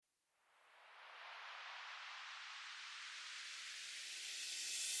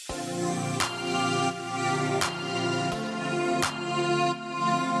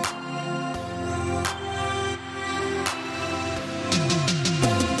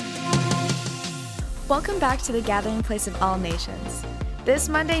Welcome back to the gathering place of all nations. This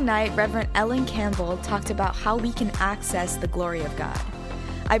Monday night, Reverend Ellen Campbell talked about how we can access the glory of God.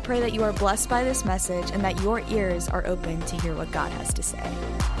 I pray that you are blessed by this message and that your ears are open to hear what God has to say.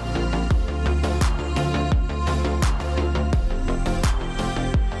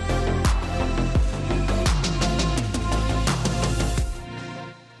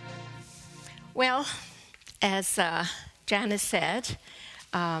 Well, as Janice said,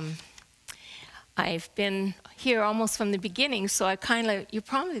 I've been here almost from the beginning, so you're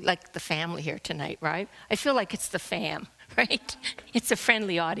probably like the family here tonight, right? I feel like it's the fam, right? It's a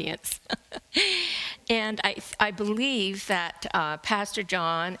friendly audience. And I believe that Pastor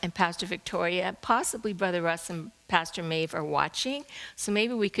John and Pastor Victoria, possibly Brother Russ and Pastor Maeve are watching, so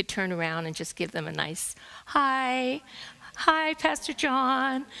maybe we could turn around and just give them a nice hi. Hi, Pastor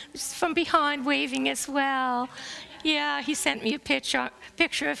John. Just from behind waving as well. Yeah, he sent me a picture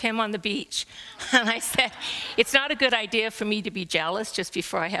of him on the beach. And I said, it's not a good idea for me to be jealous just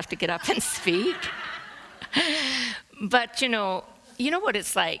before I have to get up and speak. But, you know what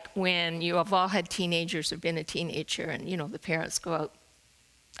it's like when you have all had teenagers or been a teenager and, the parents go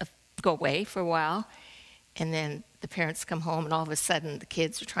away for a while. And then the parents come home and all of a sudden the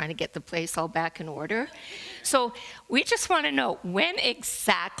kids are trying to get the place all back in order. So we just want to know, when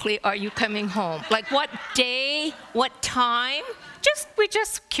exactly are you coming home? Like what day, what time? We're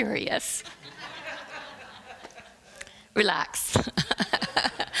just curious. Relax.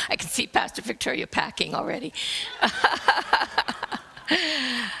 I can see Pastor Victoria packing already.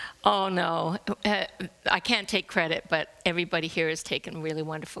 Oh, no. I can't take credit, but everybody here has taken really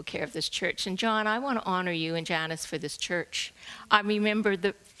wonderful care of this church. And John, I want to honor you and Janice for this church. I remember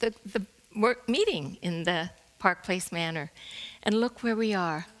the work meeting in the Park Place Manor. And look where we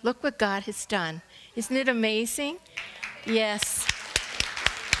are. Look what God has done. Isn't it amazing? Yes.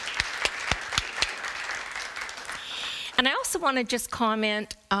 And I also want to just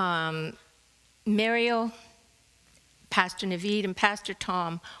comment, Mariel, Pastor Naveed, and Pastor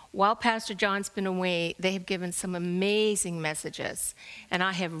Tom, while Pastor John's been away, they have given some amazing messages, and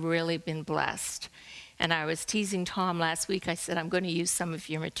I have really been blessed. And I was teasing Tom last week. I said, I'm going to use some of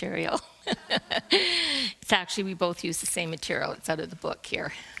your material. It's actually, we both use the same material. It's out of the book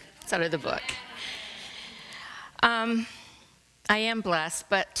here. It's out of the book. I am blessed,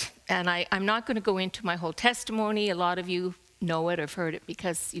 and I'm not going to go into my whole testimony. A lot of you know it or have heard it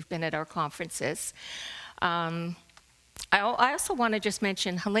because you've been at our conferences. I also want to just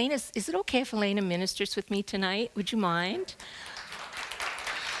mention, Helena, is it okay if Helena ministers with me tonight? Would you mind?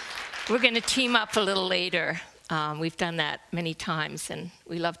 We're going to team up a little later. We've done that many times, and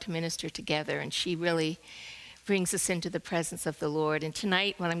we love to minister together, and she really brings us into the presence of the Lord. And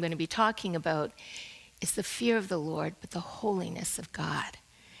tonight, what I'm going to be talking about is the fear of the Lord, but the holiness of God.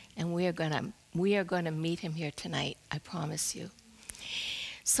 And we are going to meet him here tonight, I promise you.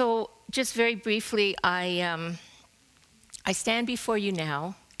 So just very briefly, I stand before you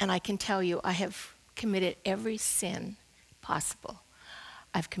now, and I can tell you I have committed every sin possible.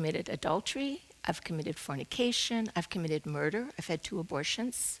 I've committed adultery, I've committed fornication, I've committed murder, I've had 2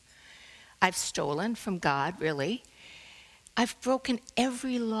 abortions, I've stolen from God, really. I've broken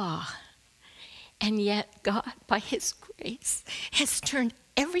every law, and yet God, by his grace, has turned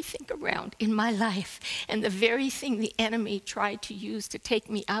everything around in my life, and the very thing the enemy tried to use to take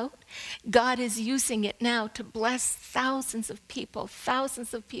me out, God is using it now to bless thousands of people.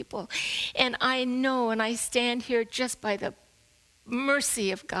 And I know, and I stand here just by the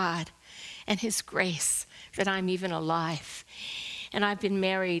mercy of God and his grace that I'm even alive. And I've been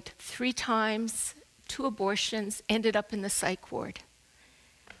married 3 times, 2 abortions, ended up in the psych ward.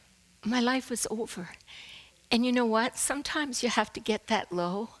 My life was over. And you know what? Sometimes you have to get that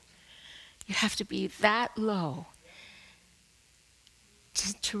low. You have to be that low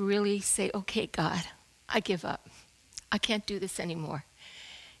to really say, okay, God, I give up. I can't do this anymore.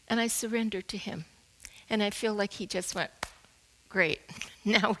 And I surrender to him. And I feel like he just went, great,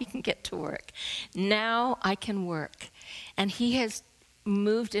 now we can get to work. Now I can work. And he has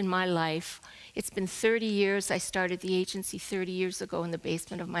moved in my life. It's been 30 years. I started the agency 30 years ago in the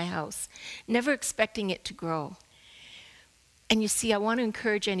basement of my house, never expecting it to grow. And you see, I want to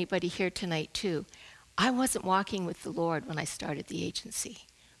encourage anybody here tonight too. I wasn't walking with the Lord when I started the agency,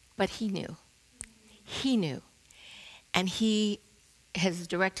 but he knew. He knew. And he has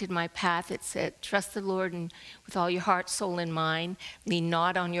directed my path. It said, trust the Lord and with all your heart, soul, and mind. Lean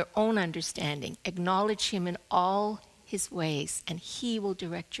not on your own understanding. Acknowledge him in all his ways, and he will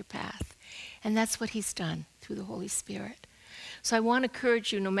direct your path. And that's what he's done through the Holy Spirit. So I want to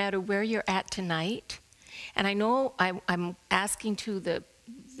encourage you, no matter where you're at tonight, and I know I'm asking to the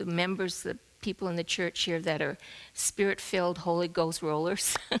members, the people in the church here that are Spirit-filled Holy Ghost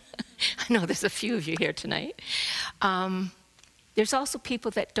rollers. I know there's a few of you here tonight. There's also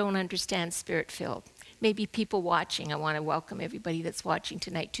people that don't understand Spirit-filled. Maybe people watching. I want to welcome everybody that's watching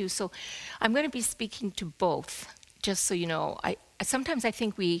tonight too. So I'm going to be speaking to both, just so you know. Sometimes I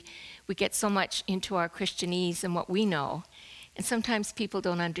think we get so much into our Christianese and what we know, and sometimes people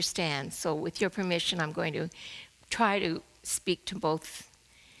don't understand. So with your permission, I'm going to try to speak to both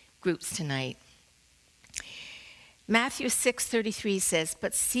groups tonight. Matthew 6:33 says,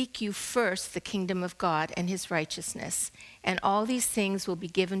 "But seek you first the kingdom of God and his righteousness, and all these things will be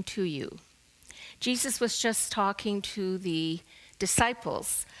given to you." Jesus was just talking to the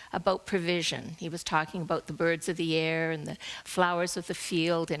disciples about provision. He was talking about the birds of the air and the flowers of the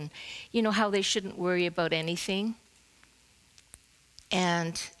field, and how they shouldn't worry about anything.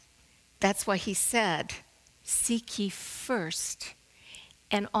 And that's why he said, "Seek ye first."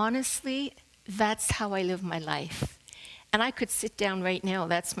 And honestly, that's how I live my life. And I could sit down right now,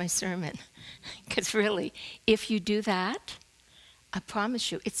 that's my sermon. Because really, if you do that, I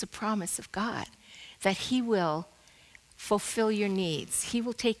promise you, it's a promise of God that he will fulfill your needs. He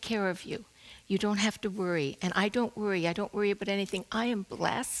will take care of you. You don't have to worry. And I don't worry. I don't worry about anything. I am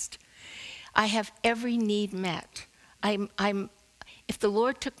blessed. I have every need met. If the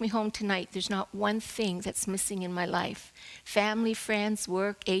Lord took me home tonight, there's not one thing that's missing in my life. Family, friends,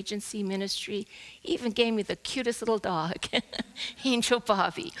 work, agency, ministry. He even gave me the cutest little dog, Angel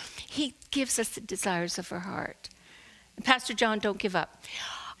Bobby. He gives us the desires of our heart. And Pastor John, don't give up.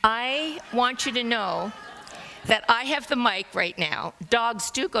 I want you to know that I have the mic right now.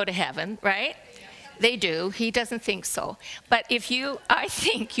 Dogs do go to heaven, right? They do. He doesn't think so. But I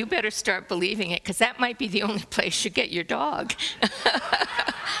think you better start believing it, because that might be the only place you get your dog.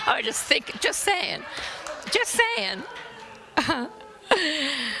 just saying.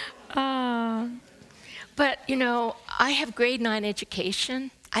 But, I have grade 9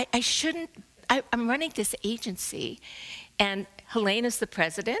 education. I'm running this agency, and Helena's the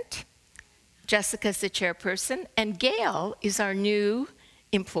president, Jessica's the chairperson, and Gail is our new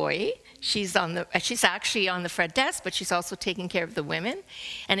employee. She's actually on the front desk, but she's also taking care of the women.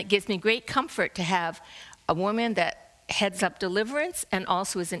 And it gives me great comfort to have a woman that heads up deliverance and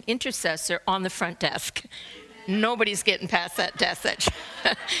also is an intercessor on the front desk. Nobody's getting past that desk.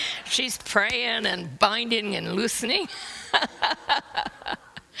 She's praying and binding and loosening.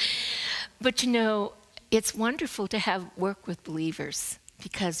 But it's wonderful to have work with believers,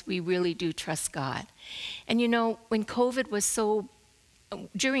 because we really do trust God. And when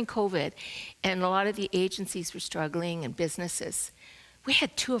during COVID, and a lot of the agencies were struggling and businesses, we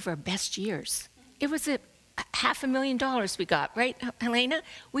had 2 of our best years. It was $500,000 we got, right, Helena?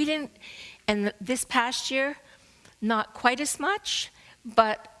 We didn't, and this past year, not quite as much,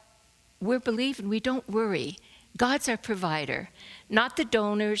 but we're believing, we don't worry. God's our provider, not the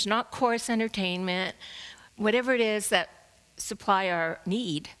donors, not Chorus Entertainment, whatever it is that supply our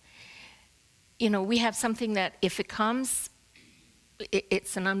need. We have something that if it comes,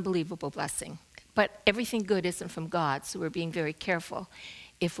 it's an unbelievable blessing. But everything good isn't from God, so we're being very careful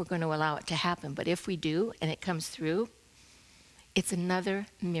if we're going to allow it to happen. But if we do, and it comes through, it's another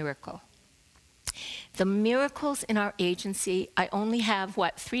miracle. The miracles in our agency, I only have,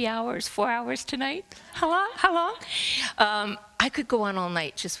 3 hours, 4 hours tonight? How long? I could go on all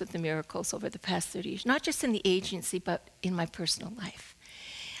night just with the miracles over the past 30 years, not just in the agency, but in my personal life.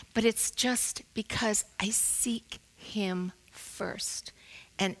 But it's just because I seek him first,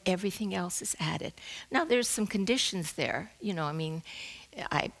 and everything else is added. Now, there's some conditions there.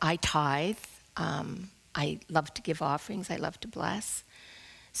 I tithe. I love to give offerings. I love to bless.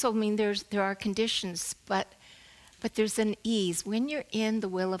 So, there are conditions, but there's an ease. When you're in the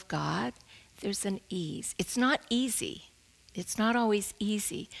will of God, there's an ease. It's not easy. It's not always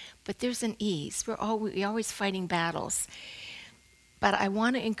easy, but there's an ease. We're always fighting battles. But I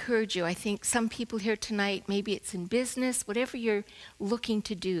want to encourage you. I think some people here tonight, maybe it's in business, whatever you're looking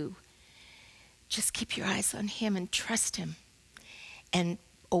to do, just keep your eyes on him and trust him and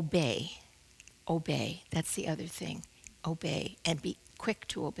obey. Obey. That's the other thing. Obey, and be quick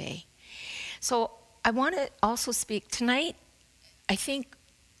to obey. So I want to also speak tonight. I think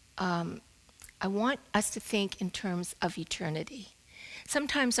I want us to think in terms of eternity.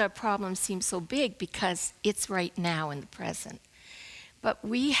 Sometimes our problems seem so big because it's right now in the present. But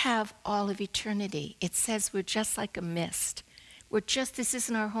we have all of eternity. It says we're just like a mist. This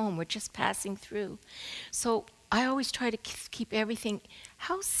isn't our home. We're just passing through. So I always try to keep everything,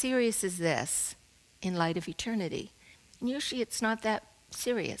 how serious is this in light of eternity? And usually it's not that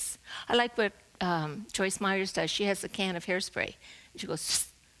serious. I like what Joyce Myers does. She has a can of hairspray. She goes,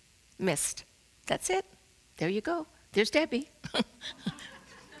 mist. That's it. There you go. There's Debbie.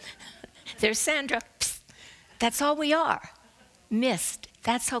 There's Sandra. Psst. That's all we are. Mist.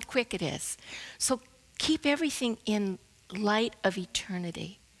 That's how quick it is. So keep everything in light of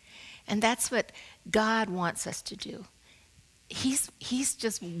eternity. And that's what God wants us to do. He's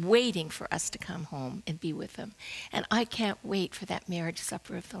just waiting for us to come home and be with him. And I can't wait for that marriage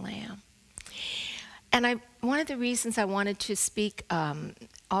supper of the Lamb. And one of the reasons I wanted to speak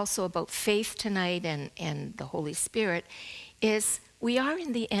also about faith tonight and the Holy Spirit is we are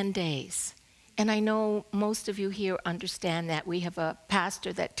in the end days. And I know most of you here understand that. We have a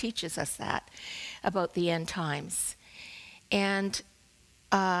pastor that teaches us that about the end times. And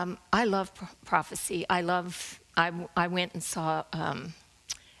I love prophecy. I went and saw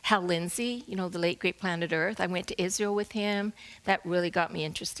Hal Lindsey, the late great Planet Earth. I went to Israel with him. That really got me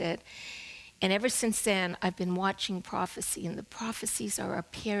interested. And ever since then, I've been watching prophecy, and the prophecies are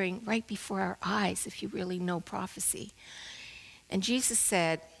appearing right before our eyes if you really know prophecy. And Jesus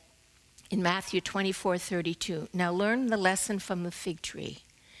said in Matthew 24:32, "Now learn the lesson from the fig tree.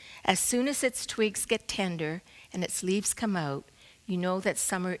 As soon as its twigs get tender and its leaves come out, you know that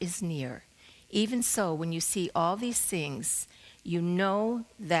summer is near. Even so, when you see all these things, you know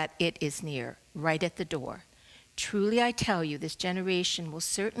that it is near, right at the door. Truly I tell you, this generation will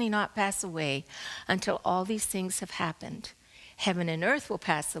certainly not pass away until all these things have happened. Heaven and earth will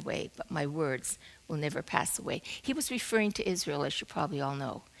pass away, but my words will never pass away." He was referring to Israel, as you probably all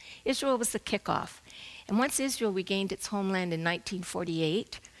know. Israel was the kickoff. And once Israel regained its homeland in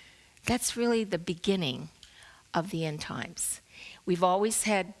 1948, that's really the beginning of the end times. We've always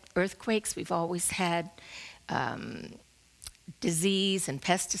had earthquakes, we've always had disease and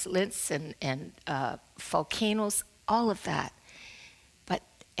pestilence and volcanoes, all of that. But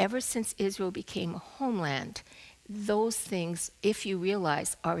ever since Israel became a homeland, those things, if you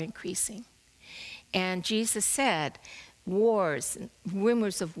realize, are increasing. And Jesus said, wars,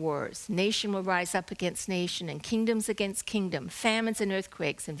 rumors of wars, nation will rise up against nation and kingdoms against kingdom, famines and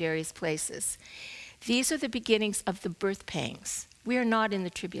earthquakes in various places. These are the beginnings of the birth pangs. We are not in the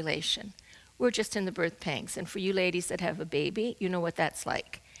tribulation. We're just in the birth pangs. And for you ladies that have a baby, you know what that's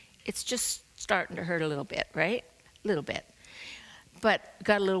like. It's just starting to hurt a little bit, right? A little bit. But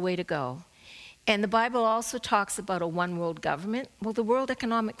got a little way to go. And the Bible also talks about a one world government. Well, the World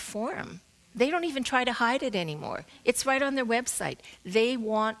Economic Forum, they don't even try to hide it anymore. It's right on their website. They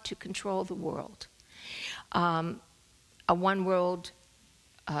want to control the world. A one world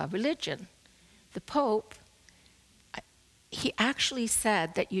religion. The Pope, he actually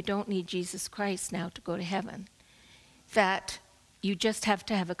said that you don't need Jesus Christ now to go to heaven, that you just have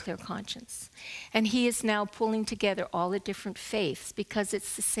to have a clear conscience. And he is now pulling together all the different faiths because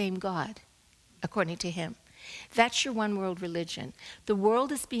it's the same God, according to him. That's your one world religion. The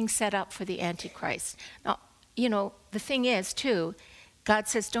world is being set up for the Antichrist. Now, the thing is, too, God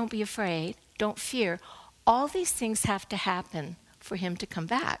says, don't be afraid, don't fear. All these things have to happen for him to come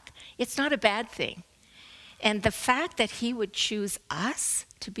back. It's not a bad thing. And the fact that he would choose us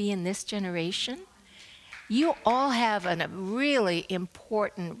to be in this generation, you all have a really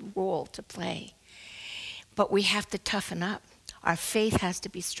important role to play. But we have to toughen up. Our faith has to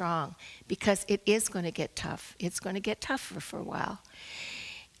be strong because it is going to get tough. It's going to get tougher for a while.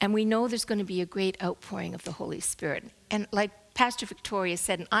 And we know there's going to be a great outpouring of the Holy Spirit. And like Pastor Victoria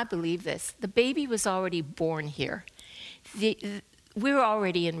said, and I believe this, the baby was already born here. We're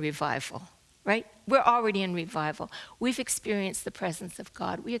already in revival, right? We're already in revival. We've experienced the presence of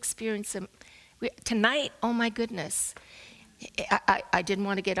God. We experience him. Tonight, oh my goodness, I didn't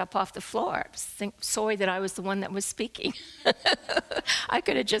want to get up off the floor. I was sorry that I was the one that was speaking. I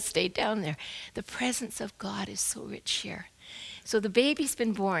could have just stayed down there. The presence of God is so rich here. So the baby's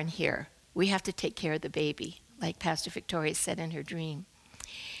been born here. We have to take care of the baby, like Pastor Victoria said in her dream.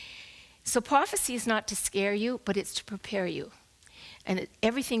 So prophecy is not to scare you, but it's to prepare you. And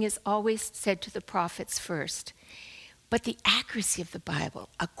everything is always said to the prophets first. But the accuracy of the Bible,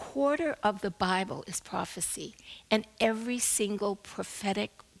 a quarter of the Bible is prophecy. And every single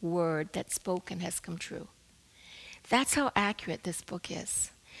prophetic word that's spoken has come true. That's how accurate this book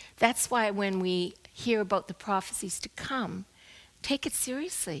is. That's why when we hear about the prophecies to come, take it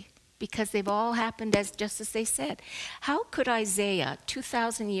seriously, because they've all happened just as they said. How could Isaiah,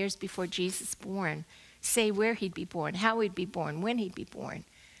 2,000 years before Jesus born, say where he'd be born, how he'd be born, when he'd be born,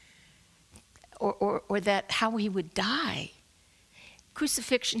 or that how he would die?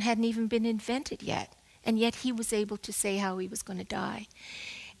 Crucifixion hadn't even been invented yet, and yet he was able to say how he was going to die.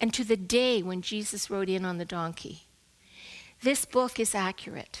 And to the day when Jesus rode in on the donkey. This book is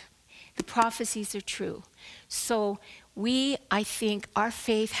accurate. The prophecies are true. So I think our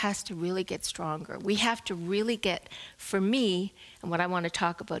faith has to really get stronger. We have to really get, for me, and what I want to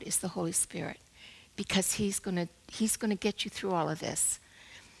talk about is the Holy Spirit, because he's going to get you through all of this.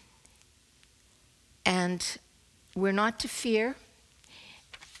 And we're not to fear.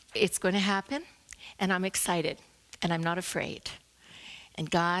 It's going to happen, and I'm excited, and I'm not afraid. And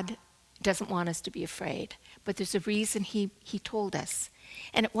God doesn't want us to be afraid, but there's a reason he told us.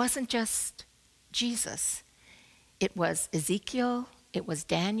 And it wasn't just Jesus. It was Ezekiel, it was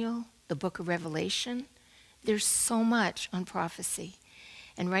Daniel, the book of Revelation. There's so much on prophecy.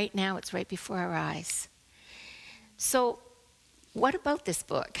 And right now, it's right before our eyes. So what about this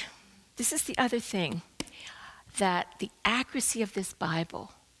book? This is the other thing, that the accuracy of this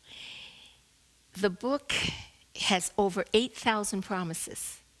Bible. The book has over 8,000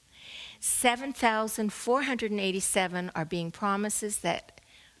 promises. 7,487 are being promises that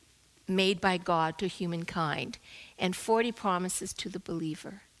made by God to humankind, and 40 promises to the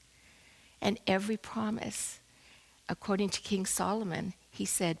believer. And every promise, according to King Solomon, he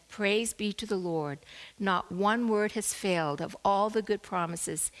said, "Praise be to the Lord. Not one word has failed of all the good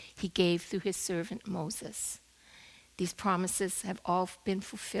promises he gave through his servant Moses." These promises have all been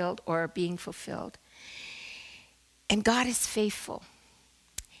fulfilled or are being fulfilled. And God is faithful.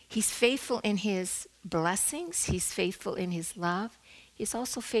 He's faithful in his blessings. He's faithful in his love. He's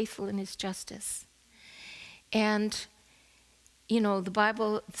also faithful in his justice. And, the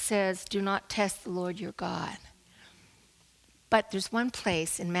Bible says, do not test the Lord your God. But there's one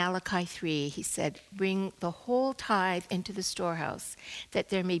place in Malachi 3, he said, bring the whole tithe into the storehouse, that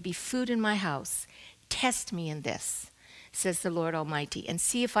there may be food in my house. Test me in this, says the Lord Almighty, and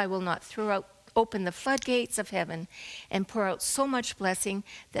see if I will not open the floodgates of heaven and pour out so much blessing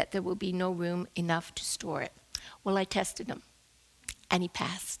that there will be no room enough to store it. Well, I tested him, and he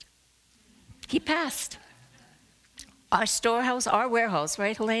passed. He passed. Our storehouse, our warehouse,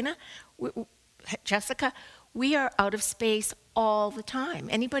 right, Helena? Jessica, we are out of space all the time.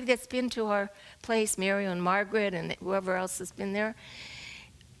 Anybody that's been to our place, Mario and Margaret and whoever else has been there,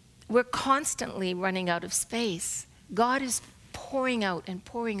 we're constantly running out of space. God is pouring out and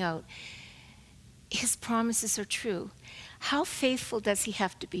pouring out. His promises are true. How faithful does he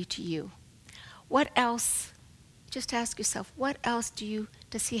have to be to you? What else, just ask yourself, what else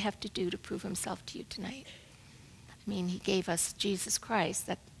does he have to do to prove himself to you tonight? I mean, he gave us Jesus Christ.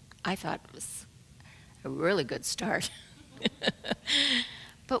 That I thought was a really good start.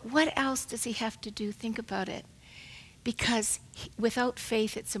 But what else does he have to do? Think about it. Because without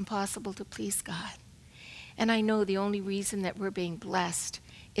faith, it's impossible to please God. And I know the only reason that we're being blessed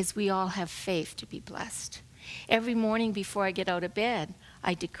is we all have faith to be blessed. Every morning before I get out of bed,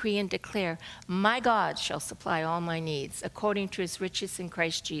 I decree and declare, my God shall supply all my needs according to his riches in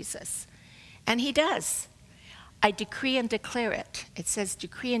Christ Jesus. And he does. I decree and declare it. It says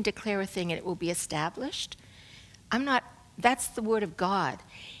decree and declare a thing and it will be established. That's the word of God.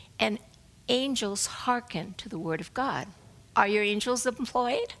 And angels hearken to the word of God. Are your angels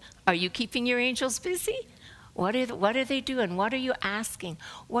employed? Are you keeping your angels busy? What are they doing? What are you asking?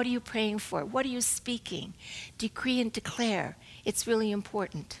 What are you praying for? What are you speaking? Decree and declare. It's really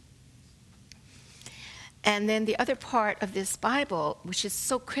important. And then the other part of this Bible, which is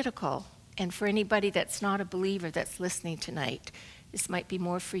so critical, and for anybody that's not a believer that's listening tonight, this might be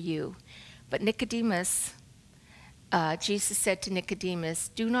more for you. But Nicodemus, Jesus said to Nicodemus,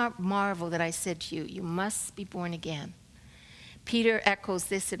 do not marvel that I said to you, you must be born again. Peter echoes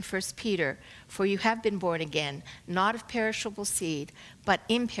this in 1 Peter, for you have been born again, not of perishable seed, but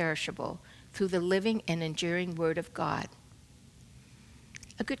imperishable, through the living and enduring word of God.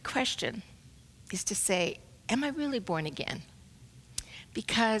 A good question is to say, am I really born again?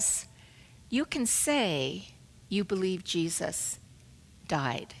 Because you can say you believe Jesus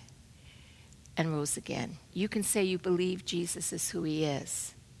died and rose again. You can say you believe Jesus is who he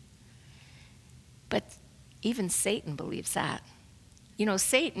is. But even Satan believes that.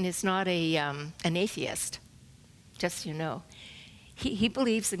 Satan is not an atheist, just so you know. He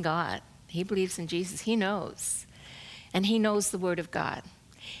believes in God. He believes in Jesus. He knows. And he knows the word of God.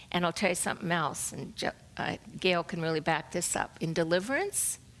 And I'll tell you something else, and Gail can really back this up. In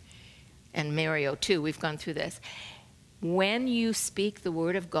deliverance, and Mario too, we've gone through this. When you speak the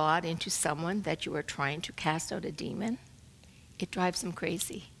word of God into someone that you are trying to cast out a demon, it drives them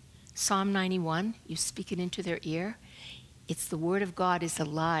crazy. Psalm 91, you speak it into their ear. It's the word of God is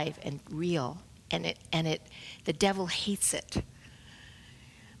alive and real, and the devil hates it.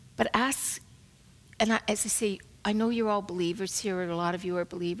 But as I say, I know you're all believers here, a lot of you are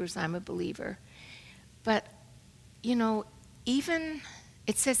believers, I'm a believer. But,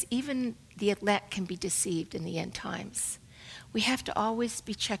 it says even the elect can be deceived in the end times. We have to always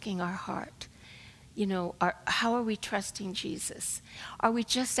be checking our heart. How are we trusting Jesus? Are we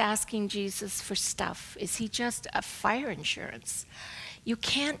just asking Jesus for stuff? Is he just a fire insurance? You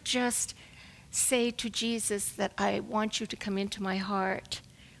can't just say to Jesus that I want you to come into my heart,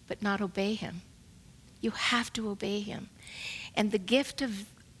 but not obey him. You have to obey him. And the gift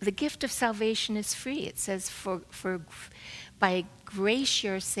of salvation is free. It says, for by grace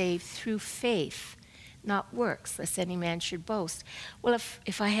you're saved through faith, not works, lest any man should boast. Well,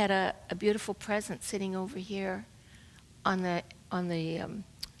 if I had a beautiful present sitting over here on the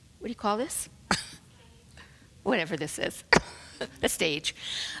what do you call this? Whatever this is, the stage.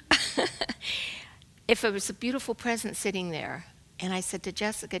 If it was a beautiful present sitting there, and I said to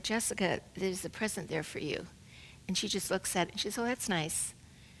Jessica, there's a present there for you. And she just looks at it, and she says, oh, that's nice.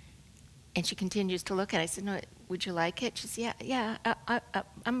 And she continues to look at it. I said, no, would you like it? She says, yeah,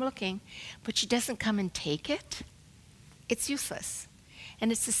 I'm looking. But she doesn't come and take it. It's useless.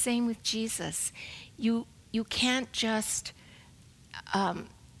 And it's the same with Jesus. You can't just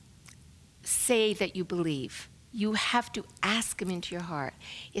say that you believe. You have to ask him into your heart.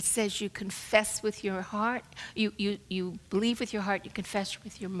 It says you confess with your heart, you believe with your heart, you confess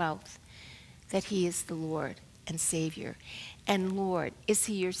with your mouth that he is the Lord and Savior. And Lord, is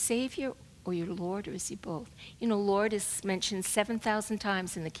he your Savior or your Lord, or is he both? Lord is mentioned 7,000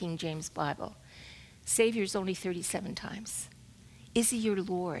 times in the King James Bible. Savior is only 37 times. Is he your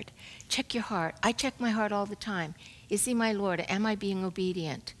Lord? Check your heart. I check my heart all the time. Is he my Lord? Am I being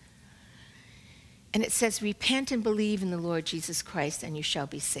obedient? And it says, repent and believe in the Lord Jesus Christ, and you shall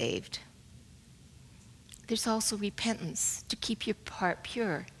be saved. There's also repentance, to keep your heart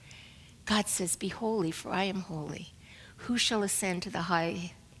pure. God says, be holy, for I am holy. Who shall ascend to the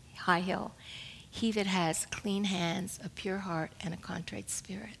high hill? He that has clean hands, a pure heart, and a contrite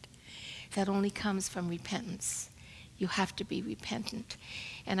spirit. That only comes from repentance. You have to be repentant.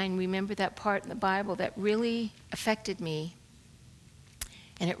 And I remember that part in the Bible that really affected me.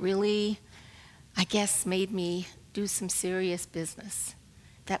 And it really, I guess, made me do some serious business.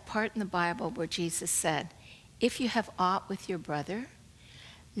 That part in the Bible where Jesus said, if you have aught with your brother,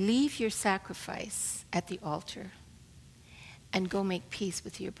 leave your sacrifice at the altar and go make peace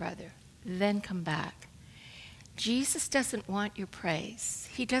with your brother. Then come back. Jesus doesn't want your praise.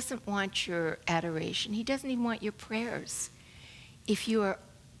 He doesn't want your adoration. He doesn't even want your prayers. If you are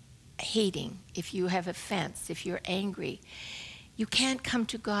hating, if you have offense, if you're angry, you can't come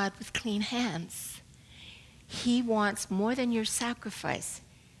to God with clean hands. He wants more than your sacrifice.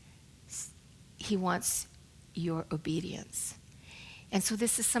 He wants your obedience. And so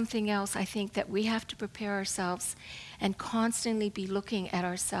this is something else I think that we have to prepare ourselves and constantly be looking at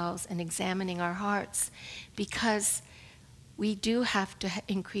ourselves and examining our hearts, because we do have to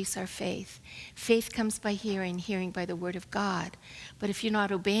increase our faith. Faith comes by hearing, hearing by the word of God. But if you're not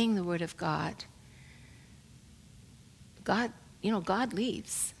obeying the word of God, God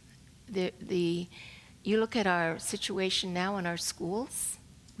leaves. You look at our situation now in our schools.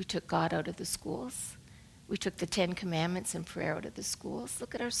 We took God out of the schools. We took the 10 Commandments and prayer out of the schools.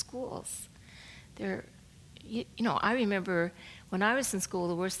 Look at our schools. I remember when I was in school,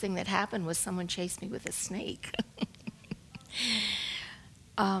 the worst thing that happened was someone chased me with a snake.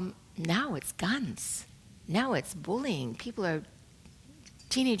 Now it's guns. Now it's bullying.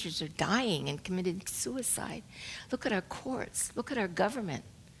 Teenagers are dying and committing suicide. Look at our courts. Look at our government.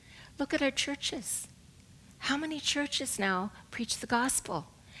 Look at our churches. How many churches now preach the gospel?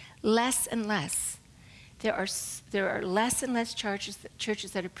 Less and less. There are less and less churches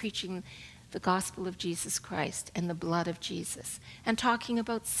that are preaching the gospel of Jesus Christ and the blood of Jesus and talking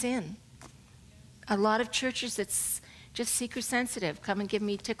about sin. A lot of churches, it's just seeker sensitive. Come and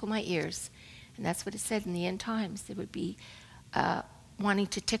tickle my ears. And that's what it said in the end times. They would be wanting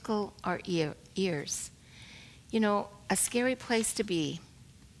to tickle our ears. A scary place to be,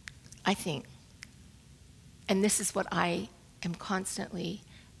 I think, and this is what I am constantly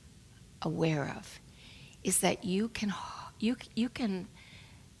aware of, is that your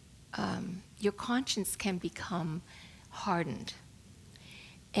conscience can become hardened.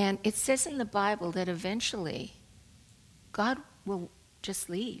 And it says in the Bible that eventually God will just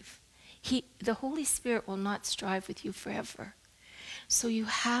leave. The Holy Spirit will not strive with you forever. So you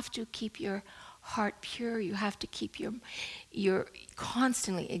have to keep your heart pure. You have to keep your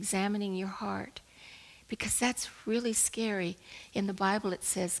constantly examining your heart, because that's really scary. In the Bible it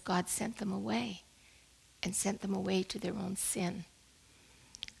says God sent them away to their own sin.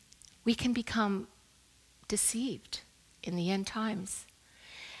 We can become deceived in the end times.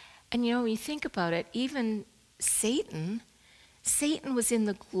 And when you think about it, even Satan Satan was in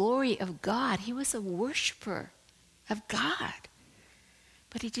the glory of God. He was a worshiper of God.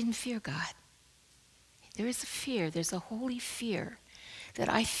 But he didn't fear God. There is a fear. There's a holy fear that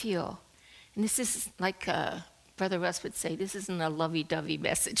I feel. And this is like Brother Russ would say, this isn't a lovey-dovey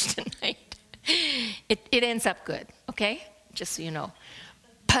message tonight. It ends up good, okay? Just so you know.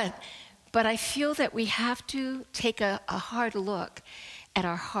 But I feel that we have to take a hard look at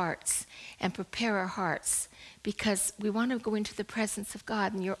our hearts and prepare our hearts, because we want to go into the presence of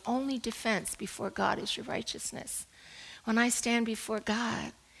God, and your only defense before God is your righteousness. When I stand before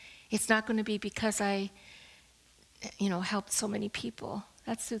God, it's not going to be because I, helped so many people.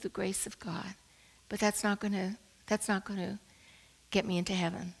 That's through the grace of God. But that's not going to get me into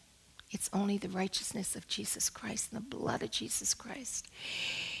heaven. It's only the righteousness of Jesus Christ and the blood of Jesus Christ.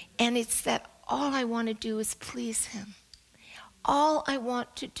 And it's that all I want to do is please him. All I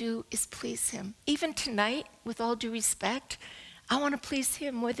want to do is please him. Even tonight, with all due respect, I want to please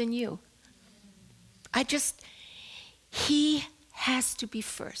him more than you. He has to be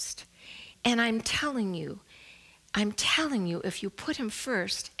first. And I'm telling you, if you put him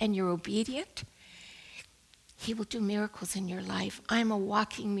first and you're obedient, he will do miracles in your life. I'm a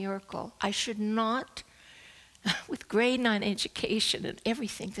walking miracle. I should not, with grade 9 education and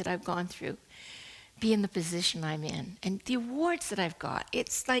everything that I've gone through, be in the position I'm in. And the awards that I've got,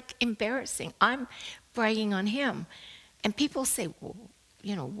 it's like embarrassing. I'm bragging on him. And people say, well,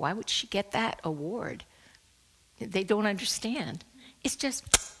 why would she get that award? They don't understand. It's just,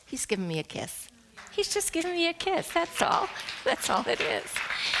 he's giving me a kiss. He's just giving me a kiss, that's all. That's all it is.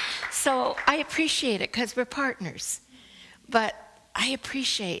 So I appreciate it because we're partners. But I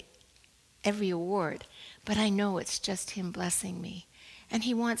appreciate every award. But I know it's just him blessing me. And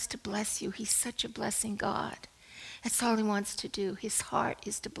he wants to bless you. He's such a blessing God. That's all he wants to do. His heart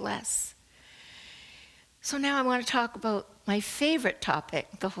is to bless. So now I want to talk about my favorite topic,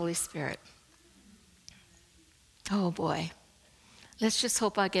 the Holy Spirit. Oh boy. Let's just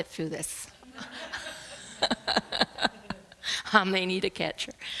hope I get through this. I may need a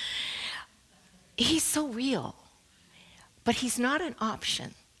catcher. He's so real. But he's not an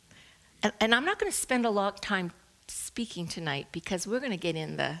option. And I'm not going to spend a long time speaking tonight because we're going to get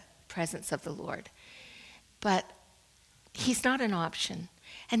in the presence of the Lord. But he's not an option,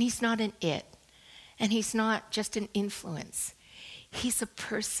 and he's not an it, and he's not just an influence. He's a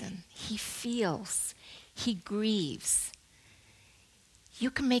person. He feels. He grieves.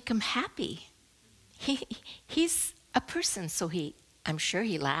 You can make him happy. He's a person, so I'm sure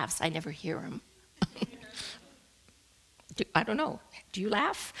he laughs. I never hear him. I don't know. Do you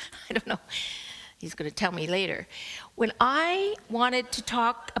laugh? I don't know. He's going to tell me later. When I wanted to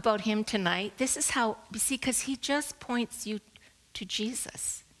talk about him tonight, this is how, because he just points you to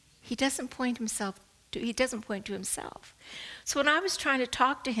Jesus. He doesn't point to himself. So when I was trying to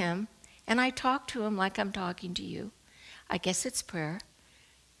talk to him, and I talk to him like I'm talking to you, I guess it's prayer,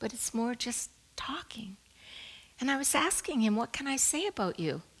 but it's more just talking. And I was asking him, what can I say about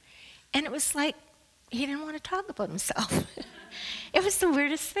you? And it was like he didn't want to talk about himself. It was the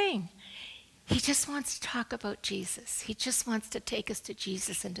weirdest thing. He just wants to talk about Jesus. He just wants to take us to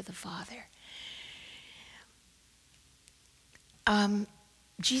Jesus and to the Father.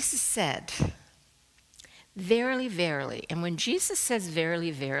 Jesus said, verily, verily. And when Jesus says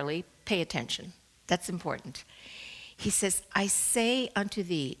verily, verily, pay attention. That's important. He says, I say unto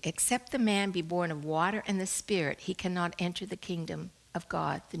thee, except the man be born of water and the Spirit, he cannot enter the kingdom of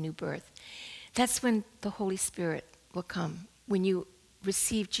God, the new birth. That's when the Holy Spirit will come, when you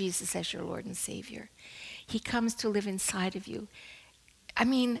receive Jesus as your Lord and Savior. He comes to live inside of you. I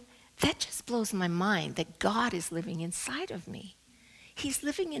mean, that just blows my mind that God is living inside of me. He's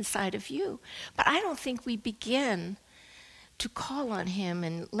living inside of you. But I don't think we begin to call on him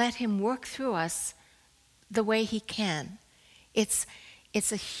and let him work through us the way he can. It's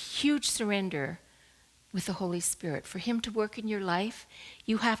a huge surrender with the Holy Spirit. For him to work in your life,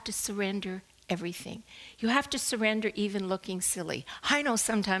 you have to surrender everything. You have to surrender even looking silly. I know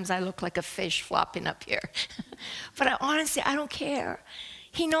sometimes I look like a fish flopping up here. But honestly, I don't care.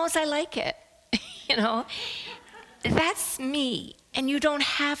 He knows I like it. That's me. And you don't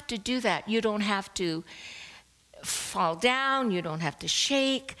have to do that. You don't have to fall down. You don't have to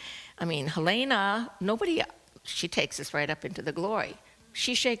shake. I mean, Helena, she takes us right up into the glory.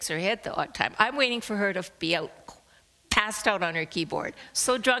 She shakes her head the odd time. I'm waiting for her to be passed out on her keyboard,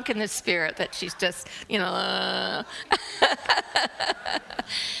 so drunk in the Spirit that she's just, But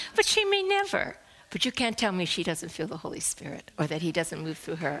she may never. But you can't tell me she doesn't feel the Holy Spirit or that he doesn't move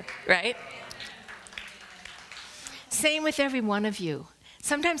through her, right? Same with every one of you.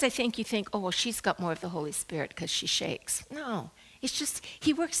 Sometimes I think you think, oh, well, she's got more of the Holy Spirit because she shakes. No, it's just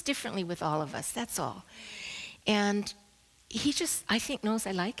he works differently with all of us, that's all. And he just, I think, knows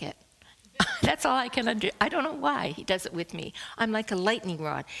I like it. That's all I can I don't know why he does it with me. I'm like a lightning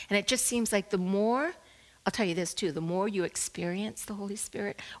rod. And it just seems like the more, I'll tell you this too, the more you experience the Holy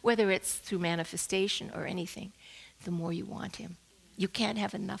Spirit, whether it's through manifestation or anything, the more you want him. You can't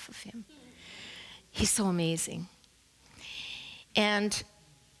have enough of him. He's so amazing. And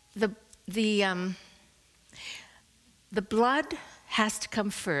the blood has to come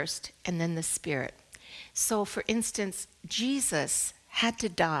first, and then the Spirit. So, for instance, Jesus had to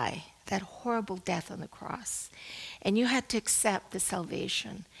die, that horrible death on the cross. And you had to accept the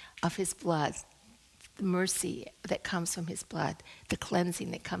salvation of his blood, the mercy that comes from his blood, the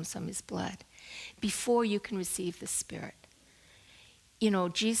cleansing that comes from his blood, before you can receive the Spirit. You know,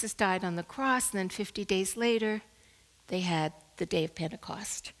 Jesus died on the cross, and then 50 days later, they had the day of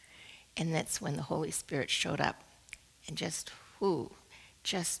Pentecost. And that's when the Holy Spirit showed up and just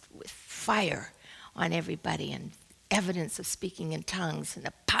with fire on everybody and evidence of speaking in tongues and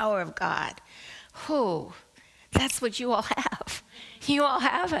the power of God. That's what you all have. You all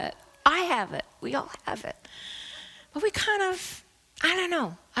have it. I have it. We all have it. But we kind of, I don't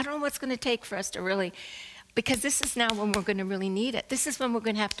know what's going to take for us to really, because this is now when we're going to really need it. This is when we're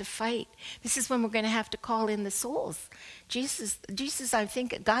going to have to fight. This is when we're going to have to call in the souls. Jesus, I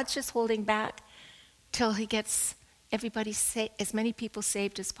think God's just holding back till he gets everybody as many people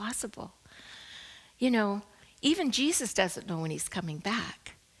saved as possible. You know, even Jesus doesn't know when he's coming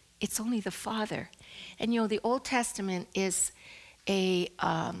back. It's only the Father. And you know, the Old Testament is a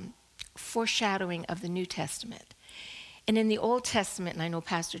foreshadowing of the New Testament. And in the Old Testament, and I know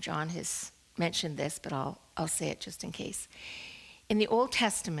Pastor John has mentioned this, but I'll say it just in case. In the Old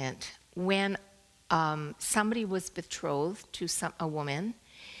Testament, when somebody was betrothed to a woman,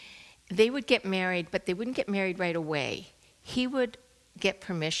 they would get married, but they wouldn't get married right away. He would get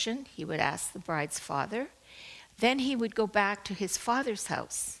permission. He would ask the bride's father. Then he would go back to his father's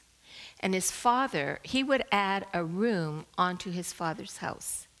house. And his father, he would add a room onto his father's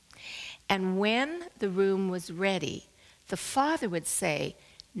house. And when the room was ready, the father would say,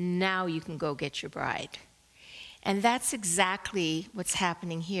 now you can go get your bride. And that's exactly what's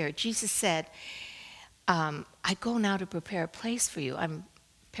happening here. Jesus said, I go now to prepare a place for you. I'm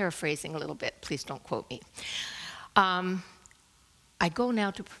paraphrasing a little bit. Please don't quote me. I go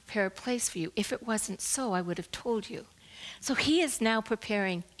now to prepare a place for you. If it wasn't so, I would have told you. So he is now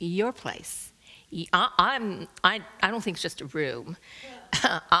preparing your place. I don't think it's just a room.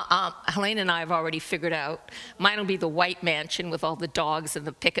 Helene and I have already figured out. Mine will be the white mansion with all the dogs and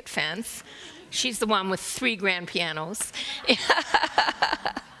the picket fence. She's the one with 3 grand pianos.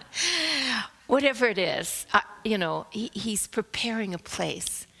 Whatever it is, he's preparing a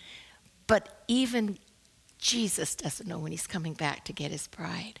place. But even Jesus doesn't know when he's coming back to get his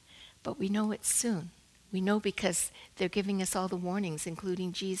bride. But we know it's soon. We know because they're giving us all the warnings,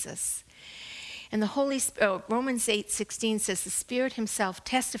 including Jesus. And the Holy Spirit, Romans 8:16 says, the Spirit himself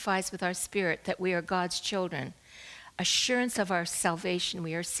testifies with our spirit that we are God's children. Assurance of our salvation,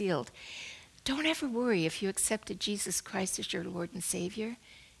 we are sealed. Don't ever worry if you accepted Jesus Christ as your Lord and Savior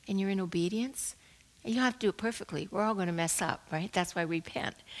and you're in obedience. And you don't have to do it perfectly. We're all going to mess up, right? That's why we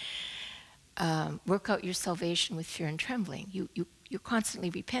repent. Work out your salvation with fear and trembling. You're constantly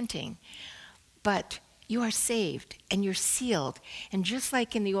repenting. But you are saved and you're sealed. And just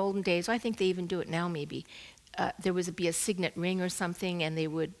like in the olden days, I think they even do it now maybe, there would be a signet ring or something and they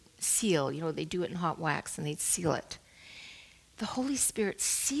would seal. They do it in hot wax and they'd seal it. The Holy Spirit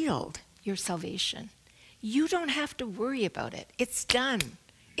sealed your salvation. You don't have to worry about it. It's done.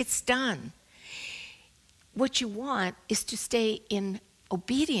 It's done. What you want is to stay in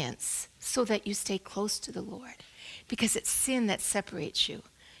obedience so that you stay close to the Lord. Because it's sin that separates you.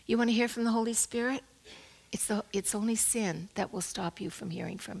 You want to hear from the Holy Spirit? It's only sin that will stop you from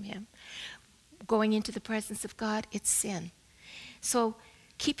hearing from him. Going into the presence of God, it's sin. So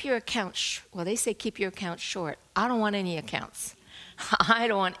keep your accounts, they say keep your accounts short. I don't want any accounts. I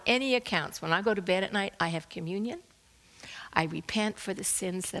don't want any accounts. When I go to bed at night, I have communion. I repent for the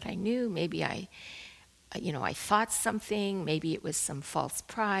sins that I knew. Maybe I thought something. Maybe it was some false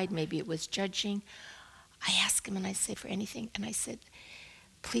pride. Maybe it was judging. I ask him and I say for anything. And I said,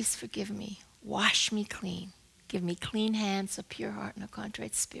 please forgive me. Wash me clean. Give me clean hands, a pure heart, and a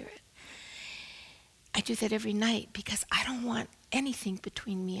contrite spirit. I do that every night because I don't want anything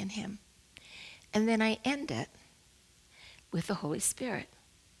between me and him. And then I end it with the Holy Spirit.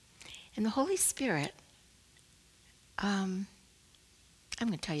 And the Holy Spirit, I'm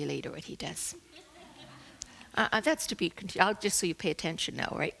going to tell you later what he does. That's to be continued. I'll just so you pay attention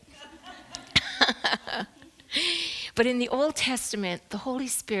now, right? But in the Old Testament, the Holy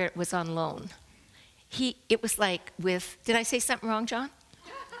Spirit was on loan. It was like did I say something wrong, John?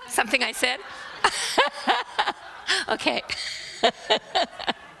 Something I said? Okay.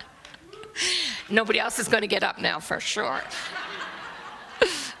 Nobody else is going to get up now for sure.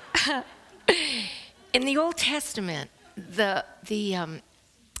 In the Old Testament, the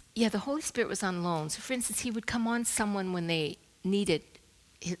Holy Spirit was on loan. So for instance, he would come on someone when they needed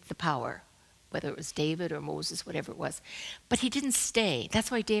the power, whether it was David or Moses, whatever it was. But he didn't stay.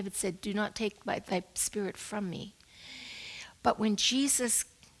 That's why David said, "Do not take thy spirit from me." But when Jesus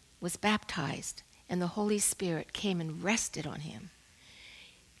was baptized and the Holy Spirit came and rested on him,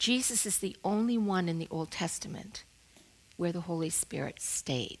 Jesus is the only one in the Old Testament where the Holy Spirit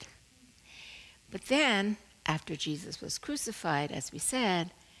stayed. But then, after Jesus was crucified, as we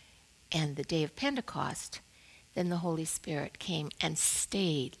said, and the day of Pentecost, then the Holy Spirit came and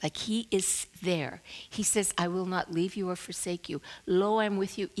stayed. Like he is there. He says, "I will not leave you or forsake you. Lo, I'm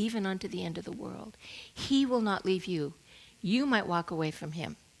with you even unto the end of the world." He will not leave you. You might walk away from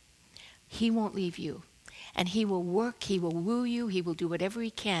him. He won't leave you. And he will work, he will woo you, he will do whatever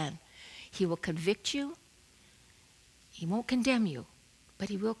he can. He will convict you. He won't condemn you, but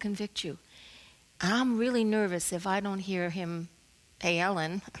he will convict you. I'm really nervous if I don't hear him, "Hey,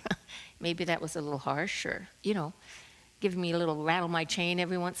 Ellen," maybe that was a little harsh, or, give me a little rattle my chain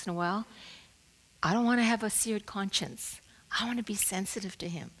every once in a while. I don't want to have a seared conscience. I want to be sensitive to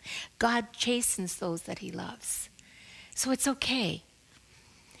him. God chastens those that he loves. So it's okay.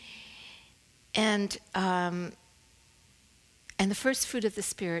 And the first fruit of the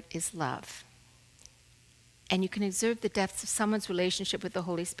Spirit is love. And you can observe the depths of someone's relationship with the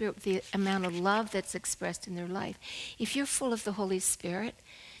Holy Spirit, with the amount of love that's expressed in their life. If you're full of the Holy Spirit,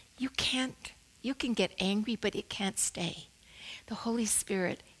 you can get angry, but it can't stay. The Holy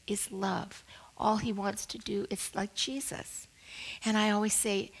Spirit is love. All he wants to do is like Jesus. And I always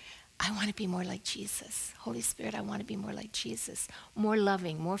say, I want to be more like Jesus. Holy Spirit, I want to be more like Jesus. More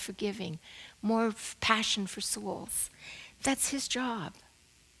loving, more forgiving, more passion for souls. That's his job.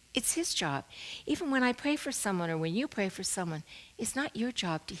 It's his job. Even when I pray for someone or when you pray for someone, it's not your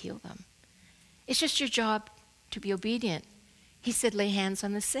job to heal them. It's just your job to be obedient. He said, "Lay hands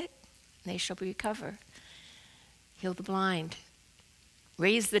on the sick, and they shall recover. Heal the blind.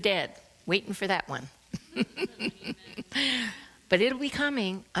 Raise the dead." Waiting for that one. But it'll be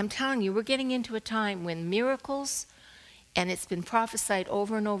coming. I'm telling you, we're getting into a time when miracles, and it's been prophesied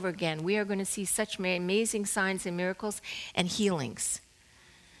over and over again, we are going to see such amazing signs and miracles and healings.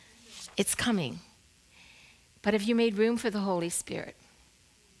 It's coming. But have you made room for the Holy Spirit?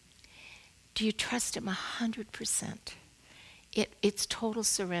 Do you trust him 100%? It's total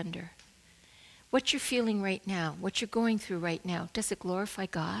surrender. What you're feeling right now, what you're going through right now, does it glorify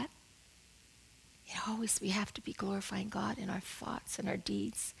God? We have to be glorifying God in our thoughts and our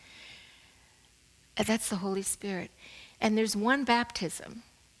deeds. And that's the Holy Spirit. And there's one baptism,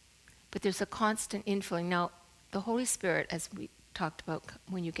 but there's a constant infilling. Now, the Holy Spirit, as we talked about,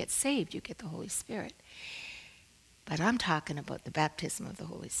 when you get saved, you get the Holy Spirit. But I'm talking about the baptism of the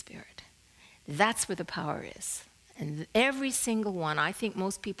Holy Spirit. That's where the power is. And every single one, I think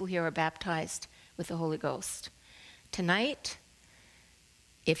most people here are baptized with the Holy Ghost. Tonight,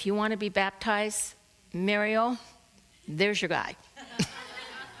 if you want to be baptized, Mario, there's your guy.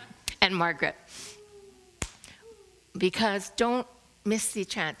 And Margaret. Because don't miss the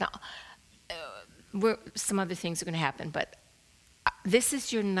chance. Now, some other things are going to happen, but this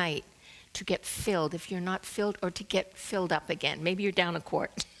is your night to get filled, if you're not filled, or to get filled up again. Maybe you're down a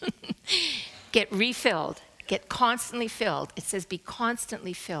quart. Get refilled. Get constantly filled. It says be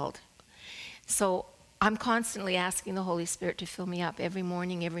constantly filled. So I'm constantly asking the Holy Spirit to fill me up every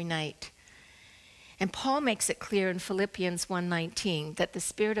morning, every night. And Paul makes it clear in Philippians 1:19 that the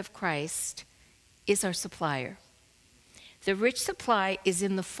Spirit of Christ is our supplier. The rich supply is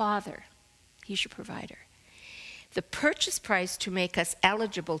in the Father. He's your provider. The purchase price to make us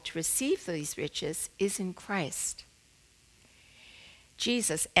eligible to receive these riches is in Christ,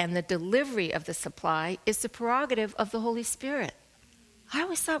 Jesus, and the delivery of the supply is the prerogative of the Holy Spirit. I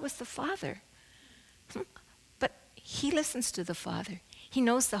always thought it was the Father. But he listens to the Father. He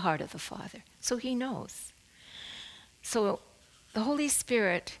knows the heart of the Father, so he knows. So the Holy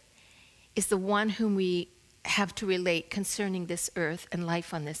Spirit is the one whom we have to relate concerning this earth and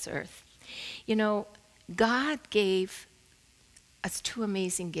life on this earth. God gave us two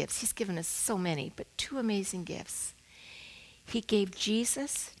amazing gifts. He's given us so many, but two amazing gifts. He gave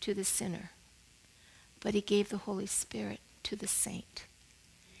Jesus to the sinner, but he gave the Holy Spirit to the saint.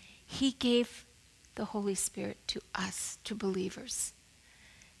 He gave the Holy Spirit to us, to believers.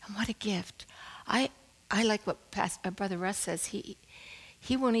 And what a gift. I like what Brother Russ says. He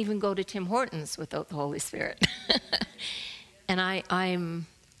won't even go to Tim Hortons without the Holy Spirit. And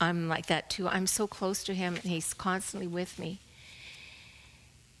I'm like that too. I'm so close to him, and he's constantly with me.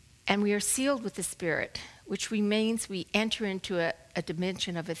 And we are sealed with the Spirit, which means we enter into a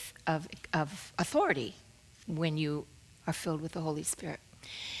dimension of authority when you are filled with the Holy Spirit.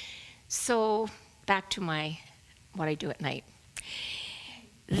 So back to what I do at night.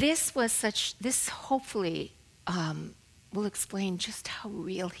 This hopefully will explain just how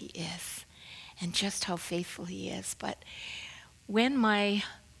real he is and just how faithful he is. But when my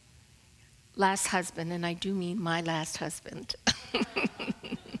last husband, and I do mean my last husband,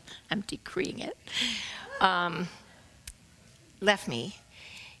 I'm decreeing it, left me.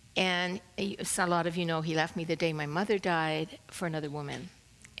 And a lot of you know he left me the day my mother died for another woman.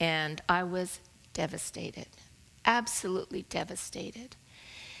 And I was devastated, absolutely devastated.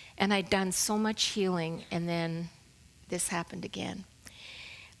 And I'd done so much healing, and then this happened again.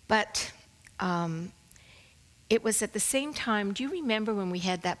 But it was at the same time. Do you remember when we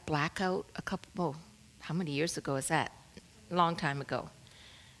had that blackout how many years ago is that? A long time ago.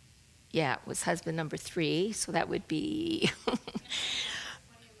 Yeah, it was husband number 3, so that would be... 2011.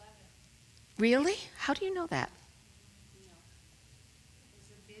 Really? How do you know that? No. It was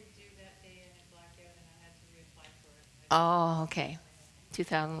a bid due that day, and it blacked out, and I had to reapply for it. Oh, okay.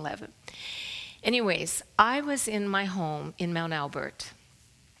 2011. Anyways, I was in my home in Mount Albert,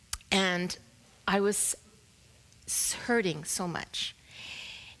 and I was hurting so much,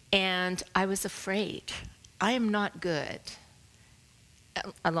 and I was afraid. I am not good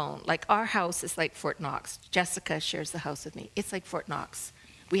alone. Like, our house is like Fort Knox. Jessica shares the house with me. It's like Fort Knox.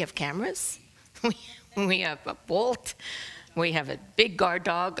 We have cameras. We have a Bolt. We have a big guard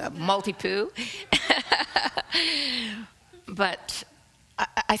dog, a Maltipoo. But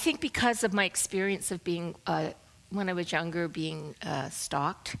I think because of my experience of being, when I was younger, being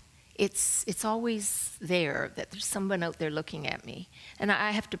stalked, it's always there that there's someone out there looking at me. And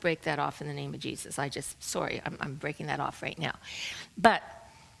I have to break that off in the name of Jesus. I'm breaking that off right now. But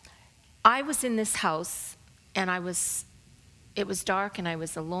I was in this house, and it was dark, and I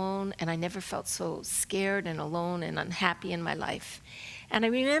was alone, and I never felt so scared and alone and unhappy in my life. And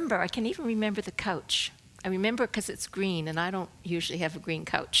I can even remember the couch. I remember because it's green, and I don't usually have a green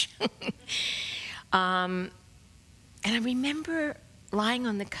couch. And I remember lying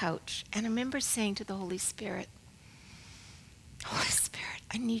on the couch, and I remember saying to the Holy Spirit, Holy Spirit,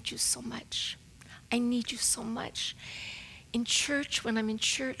 I need you so much. I need you so much. In church, when I'm in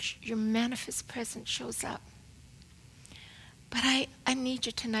church, your manifest presence shows up. But I need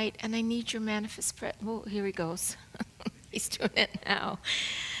you tonight, and I need your manifest presence. Oh, here he goes. He's doing it now.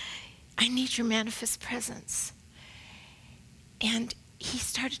 I need your manifest presence. And he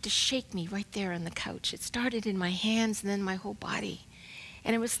started to shake me right there on the couch. It started in my hands and then my whole body.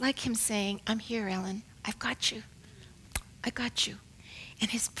 And it was like him saying, I'm here, Ellen. I've got you. I got you. And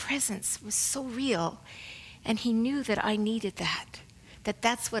his presence was so real. And he knew that I needed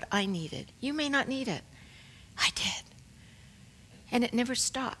that's what I needed. You may not need it. I did. And it never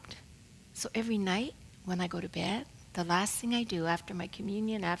stopped. So every night when I go to bed, the last thing I do after my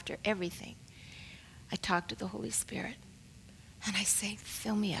communion, after everything, I talk to the Holy Spirit. And I say,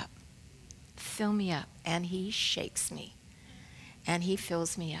 fill me up. Fill me up. And he shakes me. And he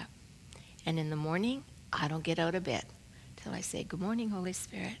fills me up. And in the morning, I don't get out of bed till I say, good morning, Holy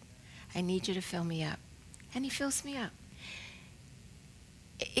Spirit. I need you to fill me up. And he fills me up.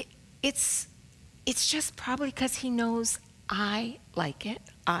 It's just probably because he knows I like it.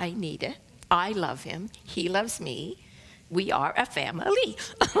 I need it. I love him. He loves me. We are a family.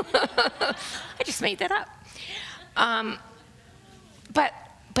 I just made that up. But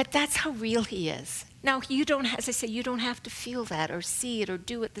that's how real he is. Now, you don't, as I say, you don't have to feel that or see it or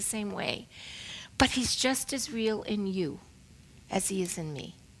do it the same way. But he's just as real in you as he is in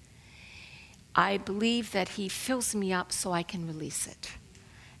me. I believe that he fills me up so I can release it.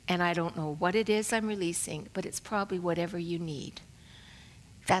 And I don't know what it is I'm releasing, but it's probably whatever you need.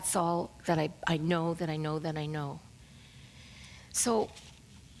 That's all that I know that I know that I know. So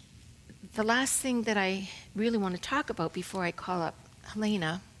the last thing that I really want to talk about before I call up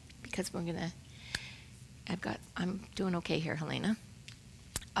Helena, because I'm doing okay here, Helena,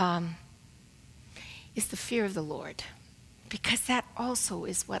 is the fear of the Lord. Because that also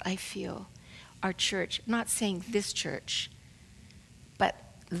is what I feel our church, not saying this church, but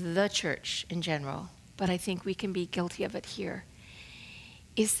the church in general, but I think we can be guilty of it here,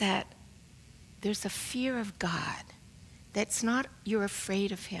 is that there's a fear of God. That's not you're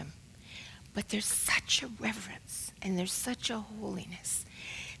afraid of him, But there's such a reverence and there's such a holiness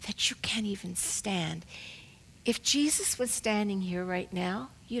that you can't even stand. If Jesus was standing here right now,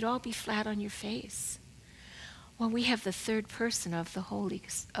 you'd all be flat on your face. Well, we have the third person of the Holy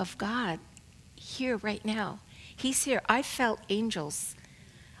of God here right now. He's here. I felt angels.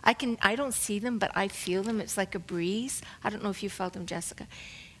 I don't see them, but I feel them. It's like a breeze. I don't know if you felt them, Jessica,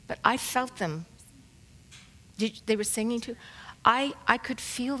 but I felt them. They were singing too. I could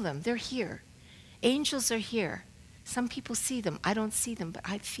feel them. They're here. Angels are here. Some people see them. I don't see them, but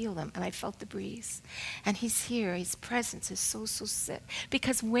I feel them, and I felt the breeze. And he's here. His presence is so sick.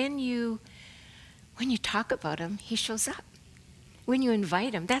 Because when you talk about him, he shows up. When you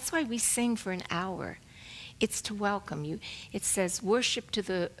invite him, that's why we sing for an hour. It's to welcome you. It says, worship to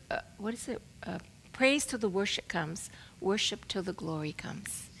the, praise till the worship comes, worship till the glory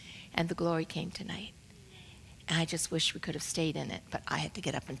comes. And the glory came tonight. And I just wish we could have stayed in it, but I had to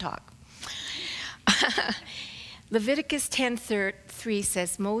get up and talk. Leviticus 10:3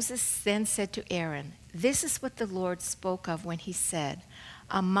 says, Moses then said to Aaron, this is what the Lord spoke of when he said,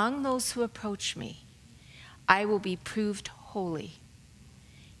 among those who approach me, I will be proved holy.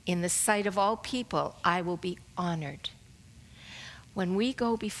 In the sight of all people, I will be honored. When we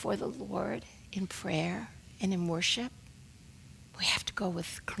go before the Lord in prayer and in worship, we have to go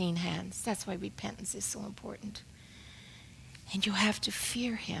with clean hands. That's why repentance is so important. And you have to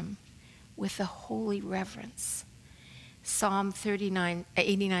fear him with a holy reverence. Psalm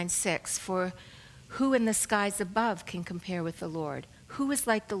 89:6, for who in the skies above can compare with the Lord? Who is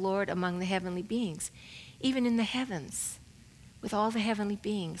like the Lord among the heavenly beings? Even in the heavens, with all the heavenly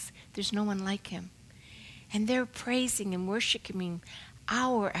beings, there's no one like him. And they're praising and worshiping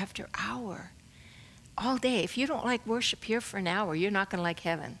hour after hour, all day. If you don't like worship here for an hour, you're not going to like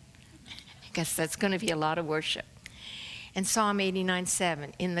heaven. Because that's going to be a lot of worship. And Psalm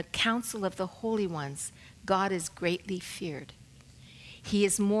 89:7, in the council of the holy ones, God is greatly feared. He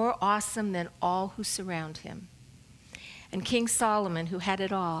is more awesome than all who surround him. And King Solomon, who had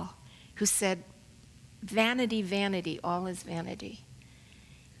it all, who said, vanity, vanity, all is vanity.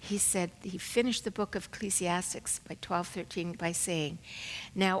 He said, he finished the book of Ecclesiastes by 12:13 by saying,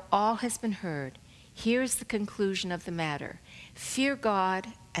 now all has been heard. Here is the conclusion of the matter. Fear God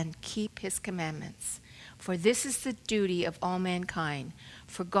and keep his commandments. For this is the duty of all mankind.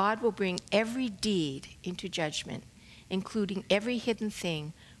 For God will bring every deed into judgment, including every hidden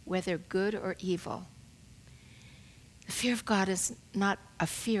thing, whether good or evil. The fear of God is not a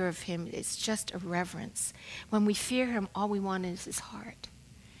fear of him, it's just a reverence. When we fear him, all we want is his heart.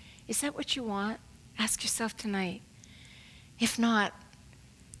 Is that what you want? Ask yourself tonight. If not,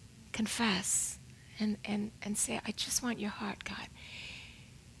 confess and say, I just want your heart, God.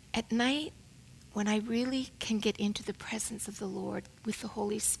 At night, when I really can get into the presence of the Lord with the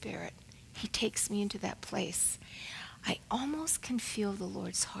Holy Spirit, he takes me into that place. I almost can feel the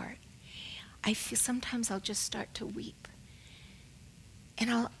Lord's heart. I feel sometimes I'll just start to weep. And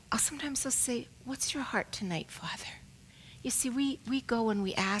I'll sometimes I'll say, what's your heart tonight, Father? You see, we go and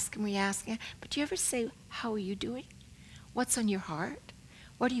we ask, but do you ever say, how are you doing? What's on your heart?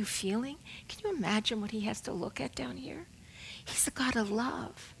 What are you feeling? Can you imagine what he has to look at down here? He's a God of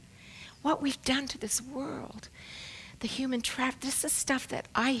love. What we've done to this world, the human traffic, this is stuff that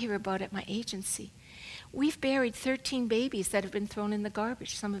I hear about at my agency. We've buried 13 babies that have been thrown in the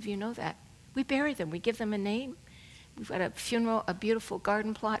garbage. Some of you know that. We bury them. We give them a name. We've got a funeral, a beautiful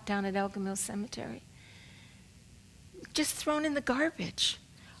garden plot down at Elgin Mills Cemetery. Just thrown in the garbage.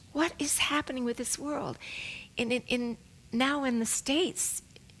 What is happening with this world? Now in the States,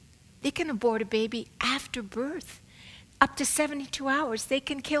 they can abort a baby after birth. Up to 72 hours, they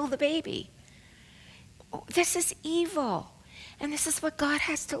can kill the baby. This is evil. And this is what God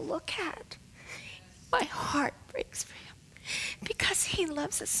has to look at. My heart breaks for him because he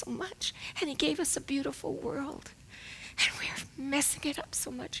loves us so much and he gave us a beautiful world. And we're messing it up so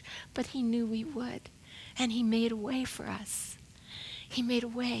much, but he knew we would. And he made a way for us. He made a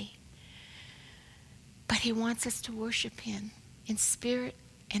way. But he wants us to worship him in spirit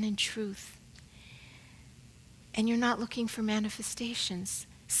and in truth. And you're not looking for manifestations.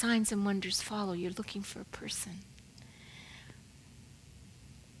 Signs and wonders follow. You're looking for a person.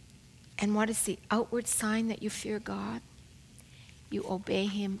 And what is the outward sign that you fear God? You obey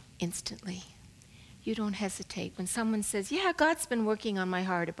him instantly. You don't hesitate. When someone says, yeah, God's been working on my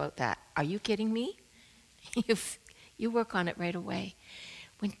heart about that. Are you kidding me? You work on it right away.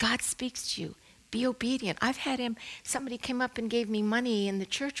 When God speaks to you, be obedient. I've had somebody came up and gave me money in the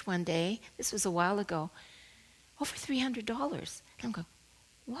church one day. This was a while ago. Over $300. And I'm going,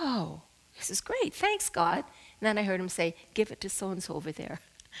 whoa, this is great. Thanks, God. And then I heard him say, give it to so-and-so over there.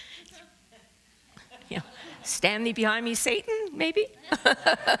 Stand thee behind me, Satan, maybe?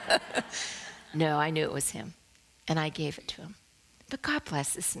 No, I knew it was him, and I gave it to him. But God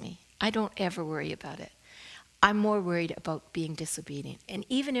blesses me. I don't ever worry about it. I'm more worried about being disobedient. And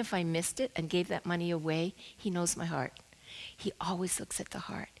even if I missed it and gave that money away, he knows my heart. He always looks at the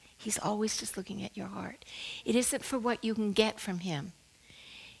heart. He's always just looking at your heart. It isn't for what you can get from him.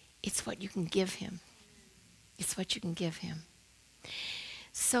 It's what you can give him. It's what you can give him.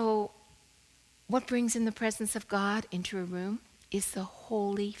 So what brings in the presence of God into a room is the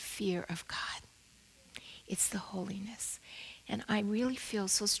holy fear of God. It's the holiness. And I really feel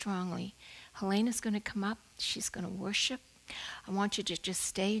so strongly, Helena's going to come up. She's going to worship. I want you to just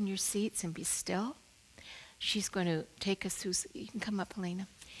stay in your seats and be still. She's going to take us through, you can come up, Helena.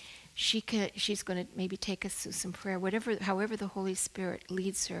 She's going to maybe take us through some prayer, however the Holy Spirit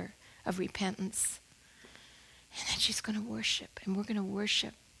leads her, of repentance. And then she's going to worship, and we're going to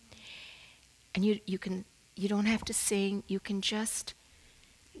worship. And you don't have to sing. You can just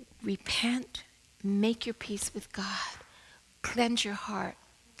repent, make your peace with God, cleanse your heart.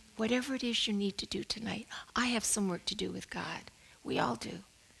 Whatever it is you need to do tonight, I have some work to do with God. We all do.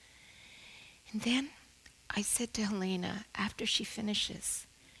 And then I said to Helena, after she finishes,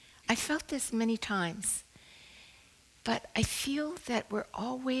 I felt this many times, but I feel that we're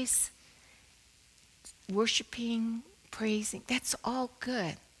always worshiping, praising. That's all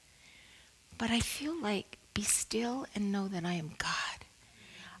good. But I feel like, be still and know that I am God.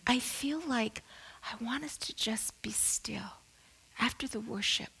 I feel like I want us to just be still after the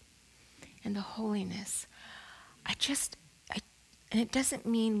worship and the holiness. And it doesn't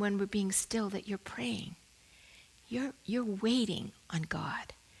mean when we're being still that you're praying. You're waiting on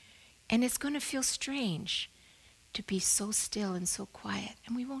God. And it's going to feel strange to be so still and so quiet.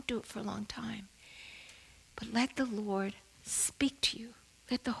 And we won't do it for a long time. But let the Lord speak to you.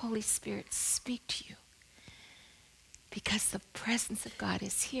 Let the Holy Spirit speak to you. Because the presence of God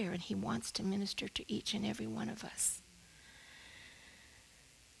is here and he wants to minister to each and every one of us.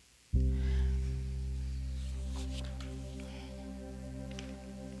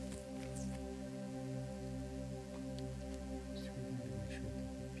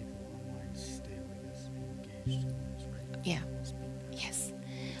 Yeah. Yes.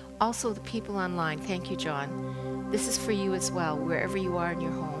 Also, the people online, thank you, John. This is for you as well, wherever you are in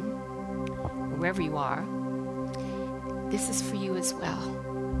your home, or wherever you are. This is for you as well.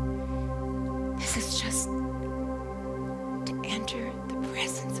 This is just to enter the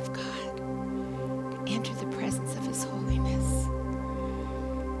presence of God, to enter the presence of his holiness.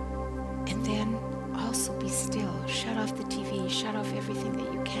 And then also be still. Shut off the TV, shut off everything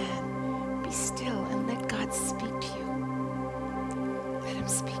that you can. Be still and let God speak to you. Let him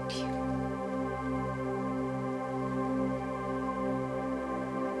speak to you.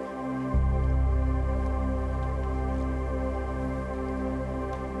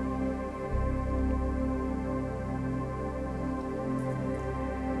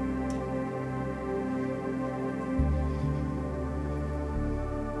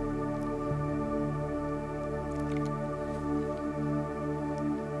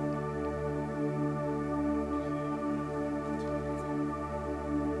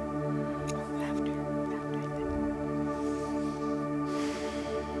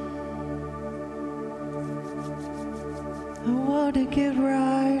 I want to get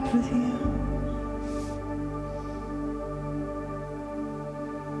right with you.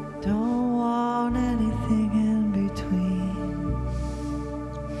 Don't want anything in between.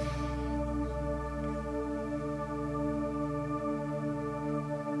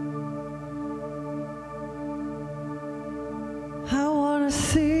 I want to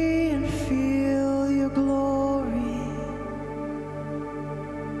see and feel your glory.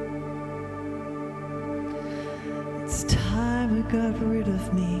 It's time you got rid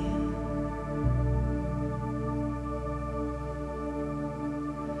of me.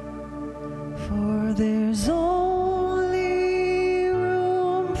 For there's only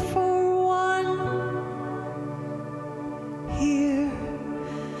room for one here.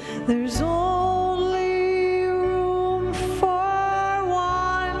 There's only room for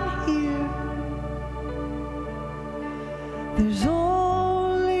one here. There's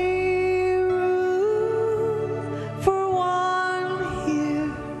only room for one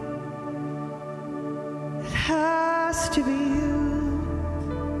here. It has to be you.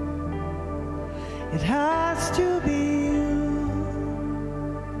 It has to be you.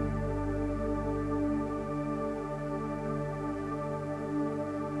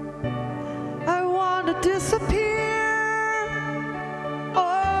 I want to disappear.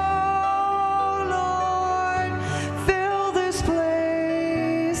 Oh Lord, fill this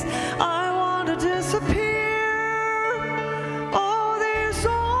place. I want to disappear.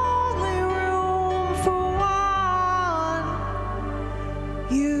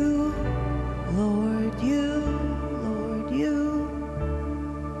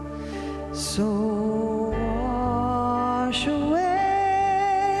 So wash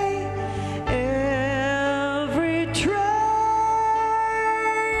away every trace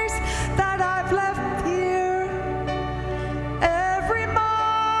that I've left here, every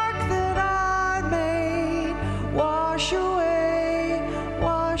mark that I made. Wash away,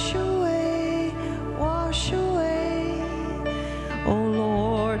 wash away, wash away. Oh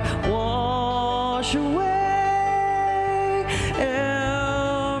Lord, wash away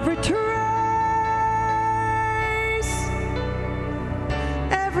every trace,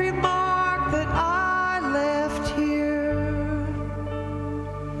 every mark that I left here.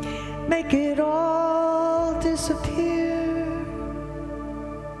 Make it all disappear.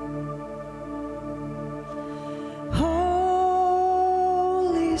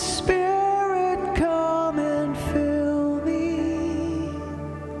 Holy Spirit, come and fill me.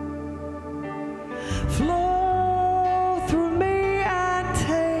 Flow through me and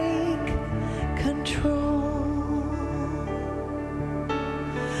take control.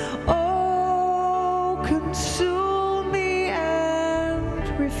 Oh, consume me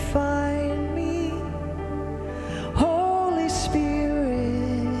and refine me. Holy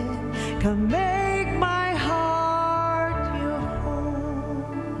Spirit, come make my heart your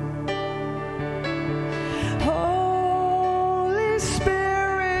home. Holy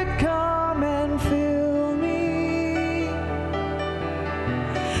Spirit, come and fill me.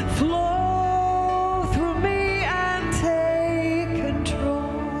 Flow through me and take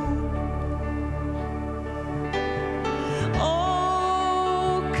control.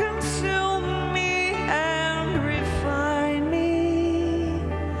 Oh, consume me and refine me.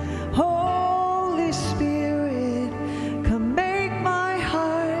 Holy Spirit, come make my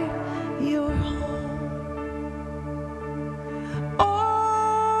heart your home.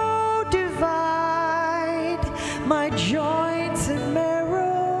 Oh, divide my joints and marrow.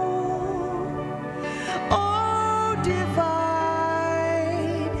 Oh, divide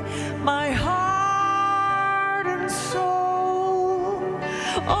my heart and soul.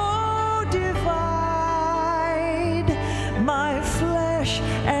 Oh, divide my flesh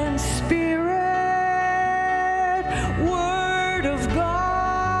and spirit. Word of God,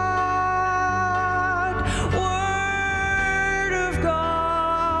 Word of God.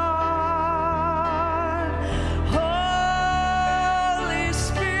 Holy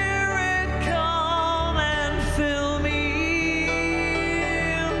Spirit, come and fill me.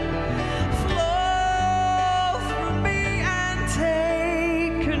 Flow through me and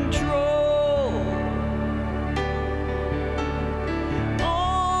take control.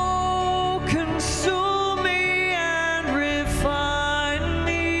 Oh, consume me and refine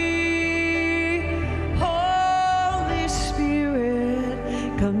me. Holy Spirit,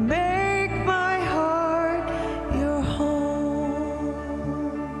 come make my heart your home.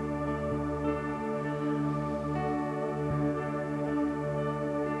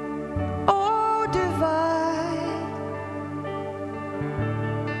 Oh, divide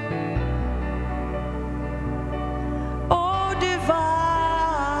Oh, divide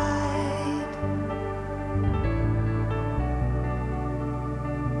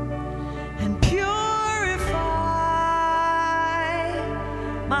and purify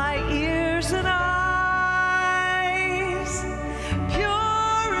my ears and eyes.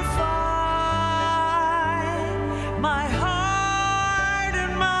 Purify my heart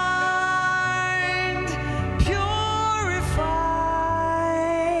and mind. Purify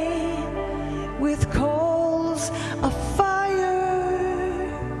with coals of fire.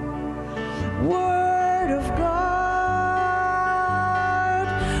 Word of God,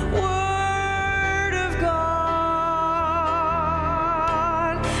 Word of God,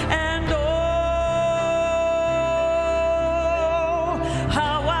 and oh,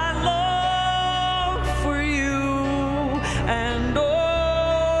 how I long for you, and oh,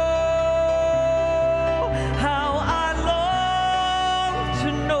 how I long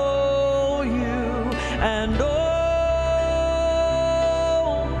to know you, and oh,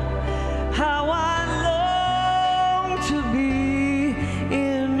 how I long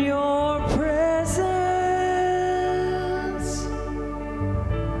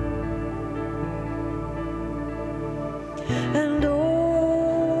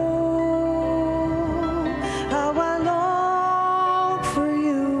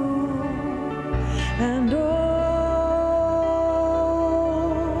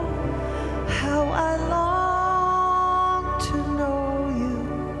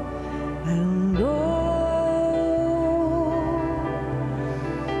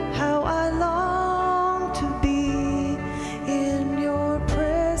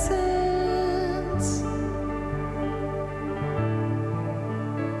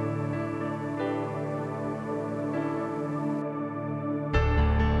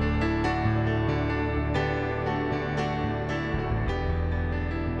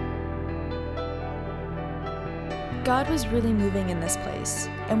God was really moving in this place,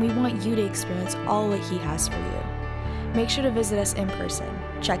 and we want you to experience all that He has for you. Make sure to visit us in person.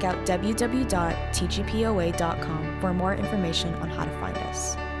 Check out www.tgpoa.com for more information on how to find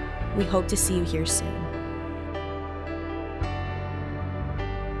us. We hope to see you here soon.